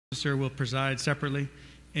officer will preside separately,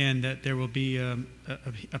 and that there will be a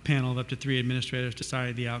panel of up to 3 administrators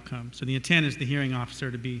deciding the outcome. So the intent is the hearing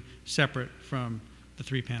officer to be separate from the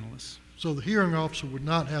 3 panelists. So the hearing officer would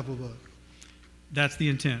not have a vote? That's the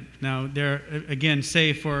intent. Now, there, again,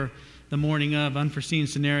 say for the morning of unforeseen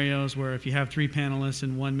scenarios where if you have 3 panelists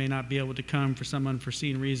and one may not be able to come for some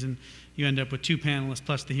unforeseen reason, you end up with 2 panelists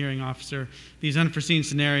plus the hearing officer. These unforeseen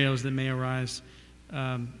scenarios that may arise,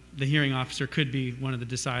 the hearing officer could be one of the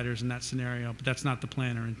deciders in that scenario, but that's not the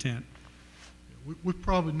plan or intent. We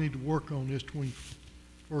probably need to work on this between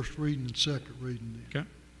first reading and second reading. Okay.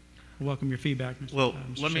 We'll welcome your feedback, Mr. Well,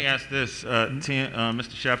 Mr. let me ask this,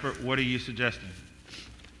 Mr. Shepard, what are you suggesting?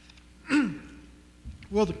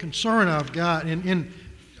 Well, the concern I've got, and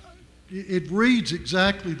it reads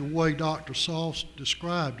exactly the way Dr. Sauce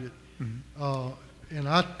described it. Mm-hmm. And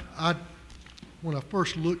I, when I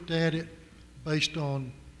first looked at it, based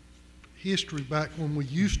on history back when we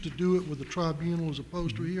used to do it with a tribunal as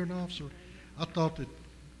opposed to a hearing officer, I thought that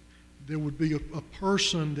there would be a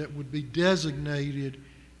person that would be designated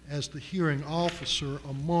as the hearing officer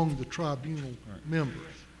among the tribunal members.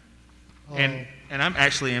 And I'm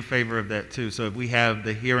actually in favor of that too. So if we have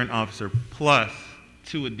the hearing officer plus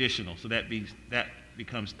 2 additional, so that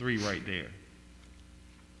becomes 3 right there.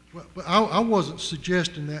 Well, but I wasn't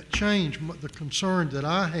suggesting that change. The concern that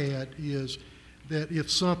I had is that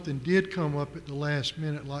if something did come up at the last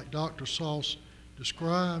minute, like Dr. Sauce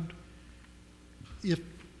described, if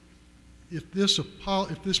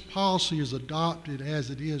this policy is adopted as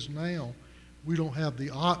it is now, we don't have the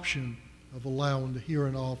option of allowing the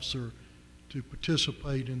hearing officer to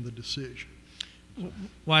participate in the decision.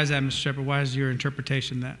 Why is that, Mr. Shepard? Why is your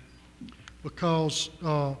interpretation that? Because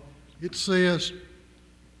it says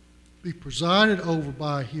be presided over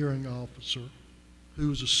by a hearing officer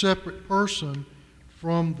who is a separate person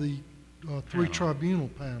from the 3 tribunal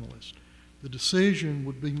panelists. The decision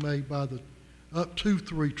would be made by the up to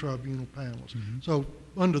 3 tribunal panelists. Mm-hmm. So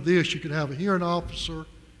under this, you could have a hearing officer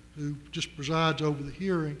who just presides over the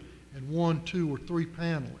hearing and 1, 2, or 3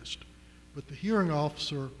 panelists. But the hearing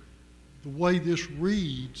officer, the way this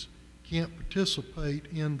reads, can't participate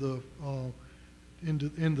in the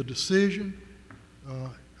decision.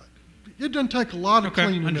 It doesn't take a lot of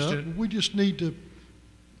cleaning up. We just need to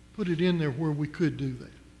put it in there where we could do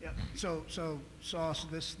that. Yep. So Sauce,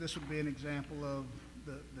 this would be an example of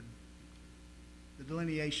the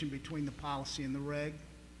delineation between the policy and the reg.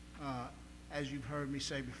 As you've heard me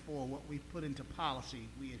say before, what we put into policy,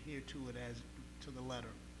 we adhere to it as to the letter.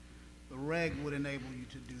 The reg would enable you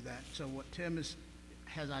to do that. So what Tim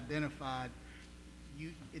has identified,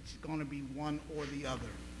 it's going to be one or the other.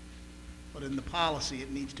 But in the policy,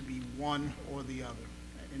 it needs to be one or the other.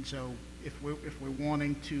 And so if we're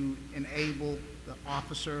wanting to enable the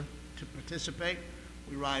officer to participate,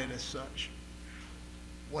 we write it as such.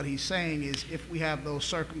 What he's saying is if we have those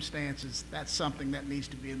circumstances, that's something that needs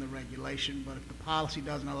to be in the regulation. But if the policy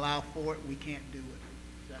doesn't allow for it, we can't do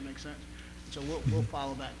it. Does that make sense? So we'll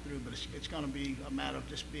follow that through, but it's going to be a matter of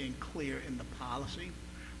just being clear in the policy.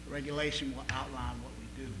 The regulation will outline what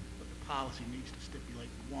we do, but the policy needs to stipulate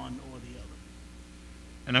one or the other.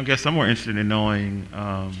 And I guess I'm more interested in knowing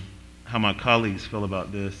how my colleagues feel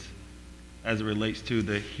about this as it relates to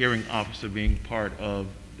the hearing officer being part of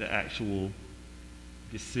the actual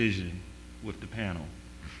decision with the panel.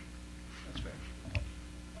 That's fair.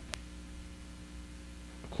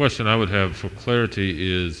 A question I would have for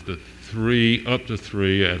clarity is the 3, up to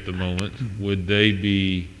 3 at the moment, would they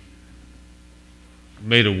be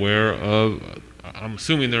made aware of, I'm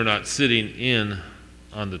assuming they're not sitting in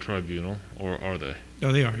on the tribunal, or are they?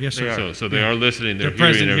 Oh, they are, yes, sir. So they are listening, they're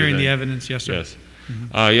present, hearing the evidence, yes, sir. Yes.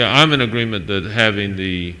 Mm-hmm. Yeah, I'm in agreement that having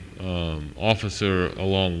the officer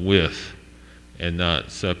along with and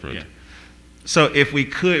not separate. Yeah. So if we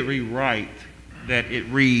could rewrite that it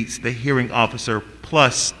reads the hearing officer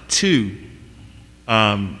plus 2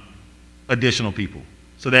 additional people.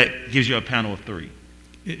 So that gives you a panel of 3.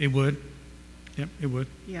 It would. Yep, it would.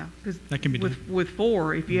 Yeah, because that can be done. With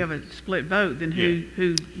 4, if you have a split vote, then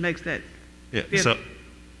who makes that? Yeah. Fifth? So,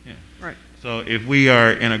 yeah. Right. So if we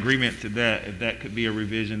are in agreement to that, if that could be a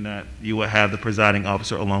revision that you would have the presiding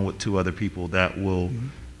officer along with 2 other people that will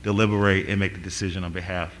deliberate and make the decision on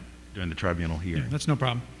behalf during the tribunal hearing. Yeah, that's no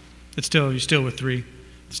problem. You're still with 3,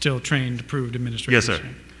 still trained, approved administrators. Yes, sir.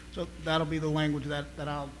 So that'll be the language that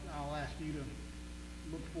I'll ask you to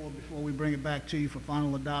look for before we bring it back to you for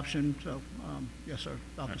final adoption. So, yes, sir,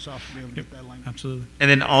 Dr. Sauce will be able to get that language. Absolutely. And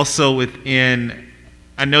then also within,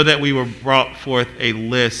 I know that we were brought forth a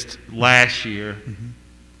list last year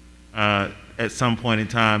at some point in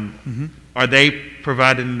time. Are they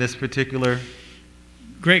provided in this particular?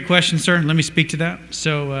 Great question, sir. Let me speak to that.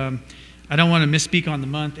 So I don't want to misspeak on the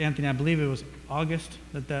month. Anthony, I believe it was August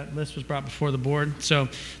that list was brought before the board. So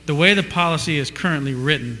the way the policy is currently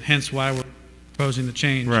written, hence why we're proposing the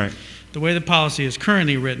change. Right. The way the policy is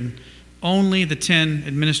currently written, only the 10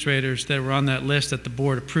 administrators that were on that list that the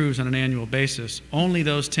board approves on an annual basis, only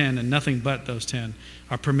those 10 and nothing but those 10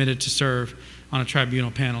 are permitted to serve on a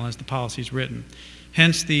tribunal panel as the policy is written.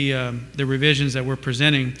 Hence, the revisions that we're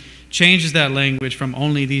presenting changes that language from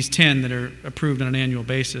only these 10 that are approved on an annual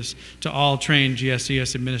basis to all trained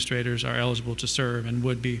GSES administrators are eligible to serve and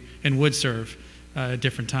would serve at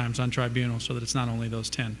different times on tribunals, so that it's not only those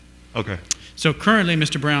 10. Okay. So currently,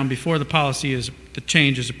 Mr. Brown, before the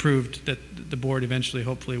change is approved, that the board eventually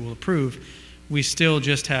hopefully will approve, we still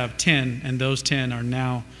just have 10, and those 10 are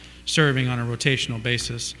now serving on a rotational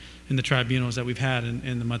basis in the tribunals that we've had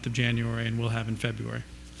in the month of January and will have in February.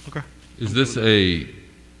 Okay. Is this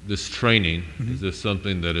this training, is this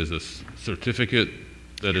something that is a certificate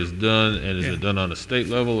that is done, and is it done on a state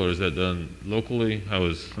level, or is that done locally? How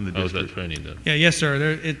is that training done? Yeah, yes,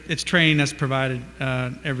 sir. It's training that's provided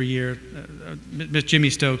every year. Ms. Jimmy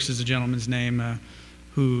Stokes is the gentleman's name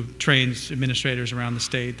who trains administrators around the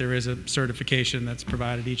state. There is a certification that's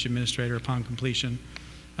provided each administrator upon completion.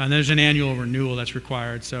 And there's an annual renewal that's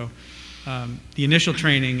required. So the initial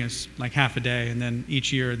training is like half a day, and then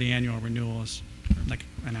each year the annual renewal is like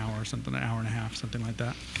an hour or something, an hour and a half, something like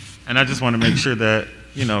that. And I just want to make sure that,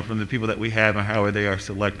 from the people that we have and how they are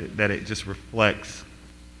selected, that it just reflects,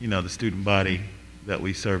 the student body that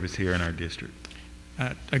we service here in our district.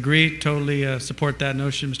 Agree, totally support that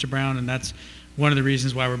notion, Mr. Brown, and that's one of the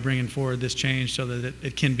reasons why we're bringing forward this change, so that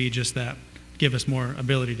it can be just that, give us more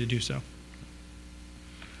ability to do so.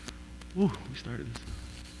 Ooh, we started this.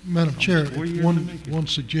 Madam Chair, 4 years in the making. one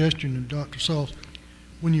suggestion, and Dr. Sauce,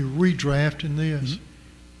 when you're redrafting this,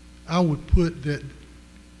 I would put that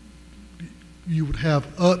you would have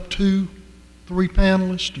up to 3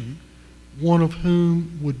 panelists, one of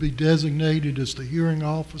whom would be designated as the hearing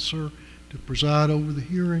officer to preside over the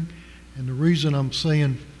hearing. And the reason I'm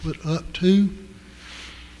saying put up to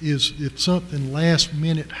is if something last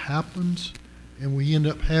minute happens and we end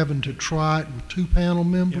up having to try it with 2 panel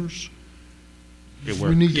members,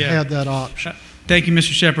 we need to have that option. Thank you,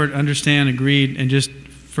 Mr. Shepard. Understand, agreed, and just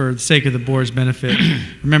for the sake of the board's benefit,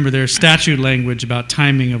 remember there's statute language about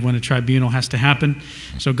timing of when a tribunal has to happen.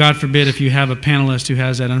 So God forbid if you have a panelist who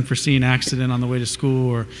has that unforeseen accident on the way to school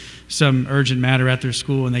or some urgent matter at their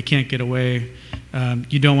school and they can't get away,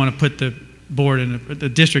 you don't want to put the the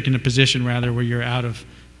district in a position rather where you're out of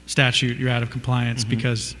statute, you're out of compliance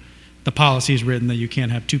because the policy is written that you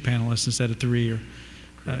can't have 2 panelists instead of 3. Or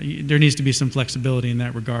there needs to be some flexibility in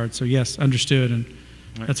that regard. So yes, understood, and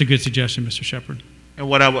that's a good suggestion, Mr. Shepard. And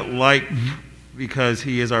what I would like, because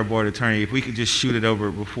he is our board attorney, if we could just shoot it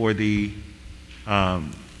over before the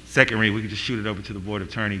second read, we could just shoot it over to the board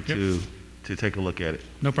attorney to take a look at it.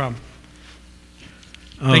 No problem.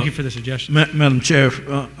 Thank you for the suggestion. Madam Chair,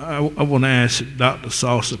 I want to ask Dr.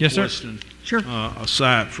 Sauce a question. Sure.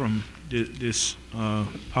 Aside from this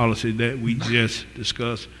policy that we just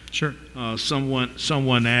discussed. Sure.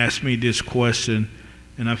 Someone asked me this question,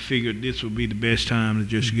 and I figured this would be the best time to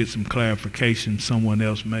just get some clarification. Someone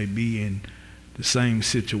else may be in the same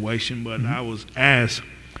situation, but I was asked,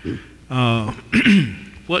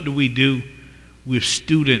 what do we do with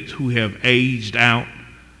students who have aged out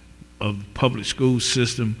of the public school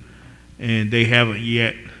system and they haven't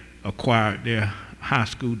yet acquired their high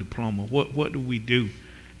school diploma? What do we do?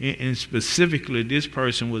 And specifically, this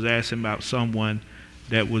person was asking about someone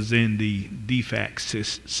that was in the DFAC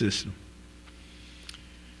system.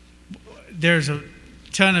 There's a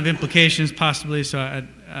ton of implications possibly, so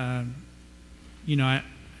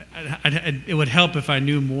it would help if I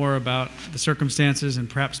knew more about the circumstances, and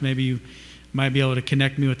perhaps maybe you might be able to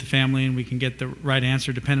connect me with the family and we can get the right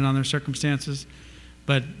answer depending on their circumstances.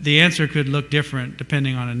 But the answer could look different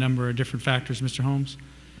depending on a number of different factors, Mr. Holmes.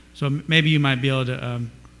 So maybe you might be able to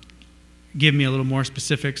give me a little more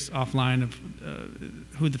specifics offline of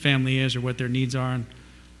who the family is or what their needs are, and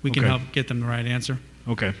we can help get them the right answer.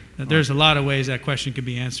 Okay. There's a lot of ways that question could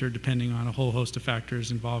be answered depending on a whole host of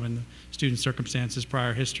factors involving the student's circumstances,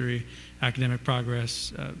 prior history, academic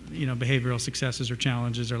progress, behavioral successes or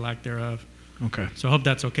challenges or lack thereof. Okay. So I hope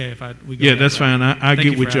that's okay if we go. Yeah, that's fine. I'll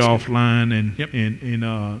get with you asking. offline Yep.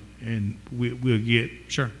 and we'll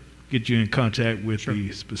get you in contact with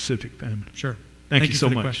the specific family. Sure. Thank you so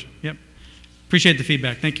for the much. question. Yep. Appreciate the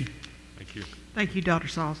feedback. Thank you. Thank you. Thank you, Dr.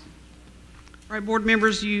 Sauce. All right, board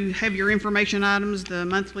members, you have your information items, the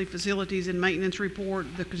monthly facilities and maintenance report,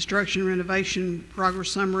 the construction renovation progress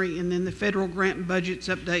summary, and then the federal grant budgets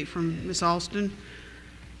update from Ms. Alston.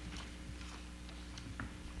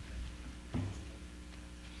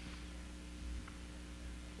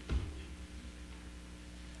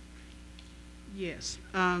 Yes,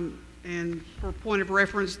 and for point of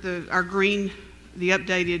reference, the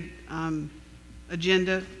updated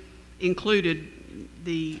agenda included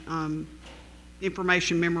the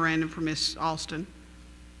information memorandum from Ms. Austin.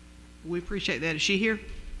 We appreciate that. Is she here?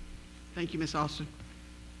 Thank you, Ms. Austin.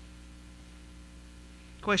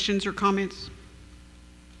 Questions or comments?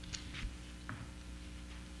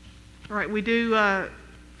 All right, we do,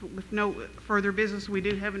 with no further business, we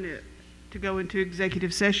do have to go into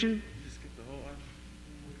executive session.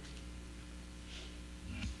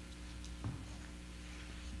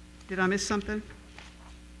 Did I miss something?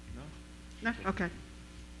 No? Okay.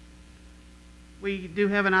 We do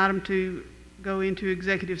have an item to go into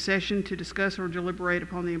executive session to discuss or deliberate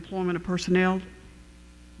upon the employment of personnel.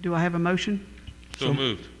 Do I have a motion? So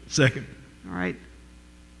moved. Second. All right.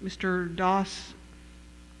 Mr. Doss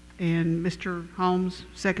and Mr. Holmes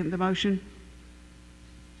second the motion.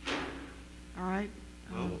 All right.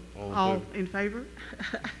 All in favor?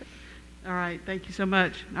 All right. Thank you so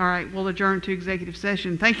much. All right. We'll adjourn to executive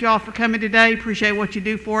session. Thank you all for coming today. Appreciate what you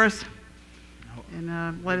do for us.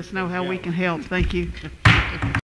 And let us know how we can help. Thank you.